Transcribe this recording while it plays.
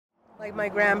Like my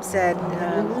gram said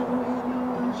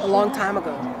a long time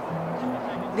ago,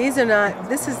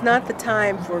 this is not the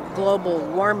time for global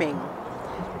warming.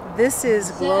 This is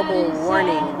global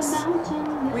warnings.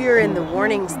 We are in the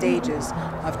warning stages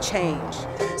of change.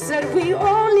 Said we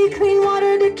all need clean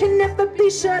water that can never be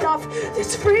shut off.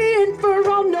 There's free and for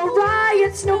all, no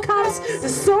riots, no cops. The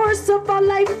source of our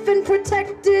life and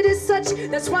protected is such.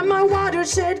 That's why my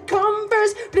watershed come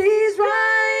first. Please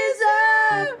rise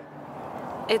up.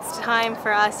 It's time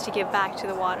for us to give back to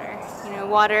the water. You know,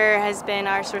 water has been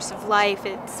our source of life.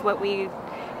 It's what we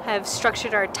have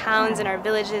structured our towns and our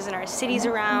villages and our cities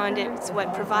around. It's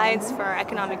what provides for our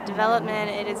economic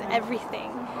development. It is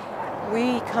everything.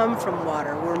 We come from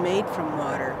water. We're made from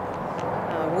water.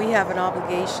 We have an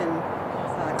obligation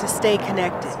to stay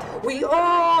connected. We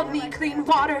all need clean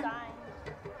water.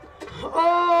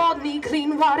 All need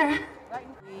clean water.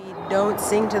 We don't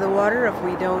sing to the water if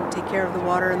we don't take care of the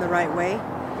water in the right way.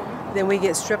 Then we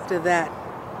get stripped of that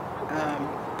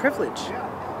privilege,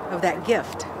 of that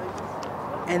gift.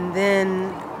 And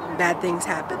then bad things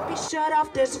happen. This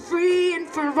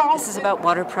is about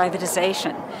water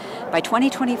privatization. By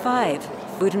 2025,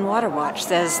 Food and Water Watch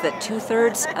says that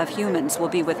 2/3 of humans will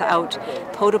be without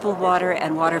potable water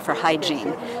and water for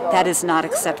hygiene. That is not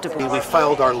acceptable. We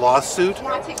filed our lawsuit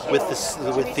with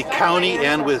the county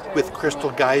and with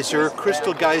Crystal Geyser.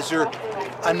 Crystal Geyser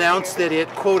announced that it,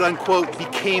 quote unquote,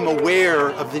 became aware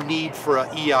of the need for an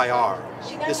EIR.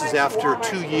 This is after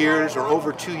 2 years or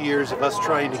over 2 years of us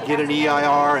trying to get an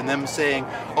EIR and them saying,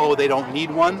 oh, they don't need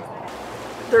one.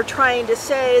 They're trying to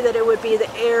say that it would be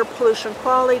the Air Pollution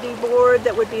Quality Board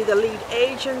that would be the lead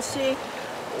agency.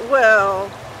 Well,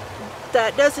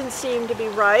 that doesn't seem to be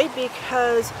right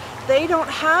because they don't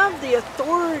have the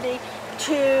authority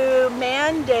to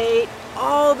mandate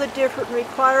all the different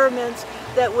requirements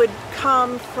that would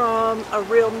come from a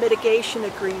real mitigation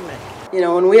agreement. You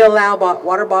know, when we allow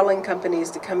water bottling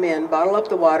companies to come in, bottle up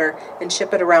the water, and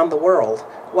ship it around the world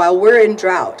while we're in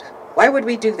drought, why would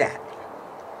we do that?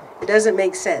 It doesn't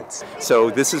make sense.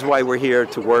 So this is why we're here,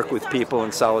 to work with people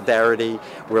in solidarity.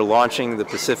 We're launching the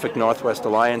Pacific Northwest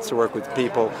Alliance to work with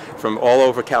people from all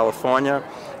over California,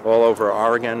 all over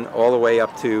Oregon, all the way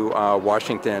up to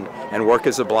Washington, and work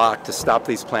as a block to stop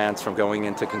these plants from going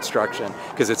into construction,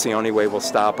 because it's the only way we'll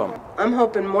stop them. I'm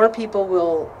hoping more people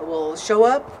will show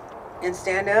up and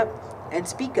stand up and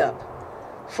speak up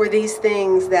for these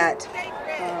things that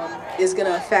is going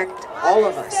to affect all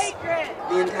of us,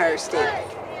 the entire state.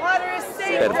 Water is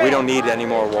sacred. That we don't need any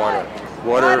more water.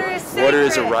 Water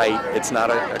is a right. It's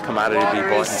not a commodity to be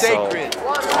bought and sold.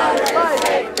 Water is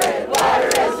sacred. Water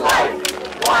is life.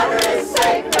 Water is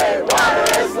sacred. Water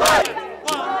is life.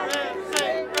 Water is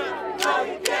sacred. No,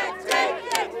 you can't take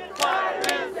it. Water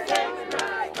is sacred.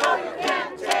 No, you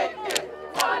can't take it.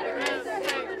 Water is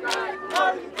sacred. No,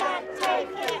 you can't take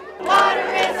it. Water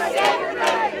is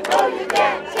sacred. No, you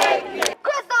can't take it.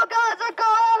 Crystal Geyser,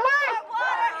 go away.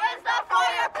 Water is not for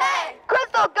your pay.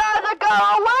 Crystal Geyser, go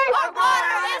away.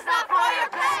 Water is not for your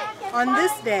pay. On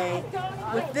this day,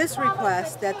 with this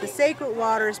request that the sacred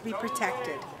waters be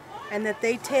protected and that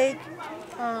they take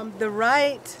the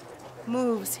right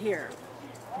moves here,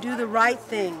 do the right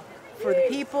thing for the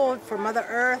people, for Mother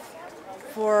Earth,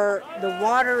 for the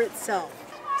water itself.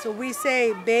 So we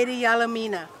say, Bedi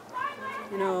Yalamina,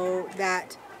 you know,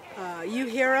 that you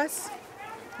hear us,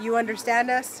 you understand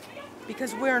us,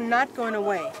 because we're not going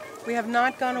away. We have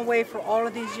not gone away for all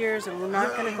of these years, and we're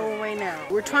not going to go away now.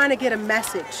 We're trying to get a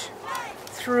message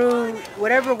through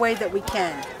whatever way that we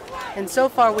can, and so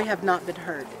far we have not been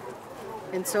heard.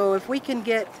 And so if we can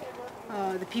get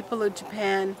the people of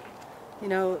Japan, you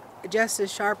know, just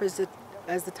as sharp as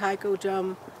the taiko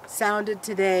drum sounded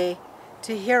today,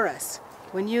 to hear us.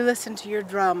 When you listen to your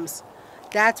drums,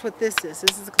 that's what this is.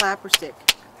 This is a clapper stick.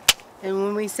 And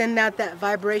when we send out that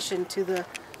vibration to the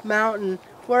mountain,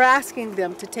 we're asking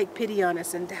them to take pity on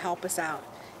us and to help us out.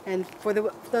 And so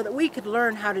that we could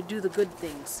learn how to do the good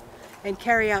things and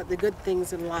carry out the good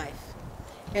things in life.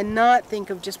 And not think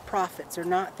of just profits, or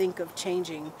not think of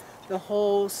changing the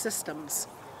whole systems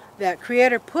that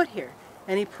Creator put here.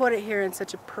 And He put it here in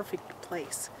such a perfect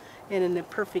place, and in a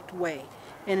perfect way,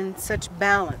 and in such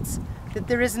balance, that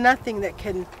there is nothing that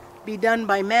can be done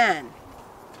by man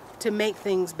to make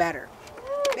things better.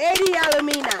 Bedi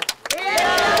Alamina!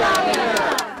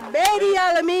 Bedi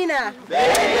Alamina!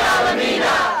 Bedi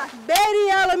Alamina! Bedi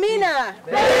Alamina!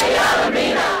 Bedi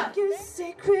Alamina! You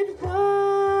sacred water.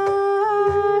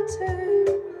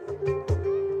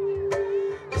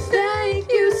 Thank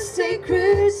you,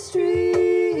 sacred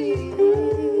stream.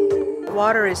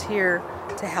 Water is here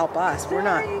to help us. We're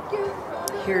not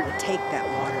here to take that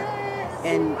water.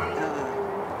 And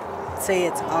say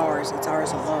it's ours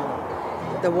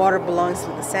alone. The water belongs to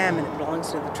the salmon, it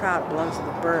belongs to the trout, it belongs to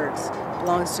the birds, it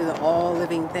belongs to the all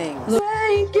living things.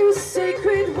 Thank you,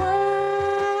 sacred word.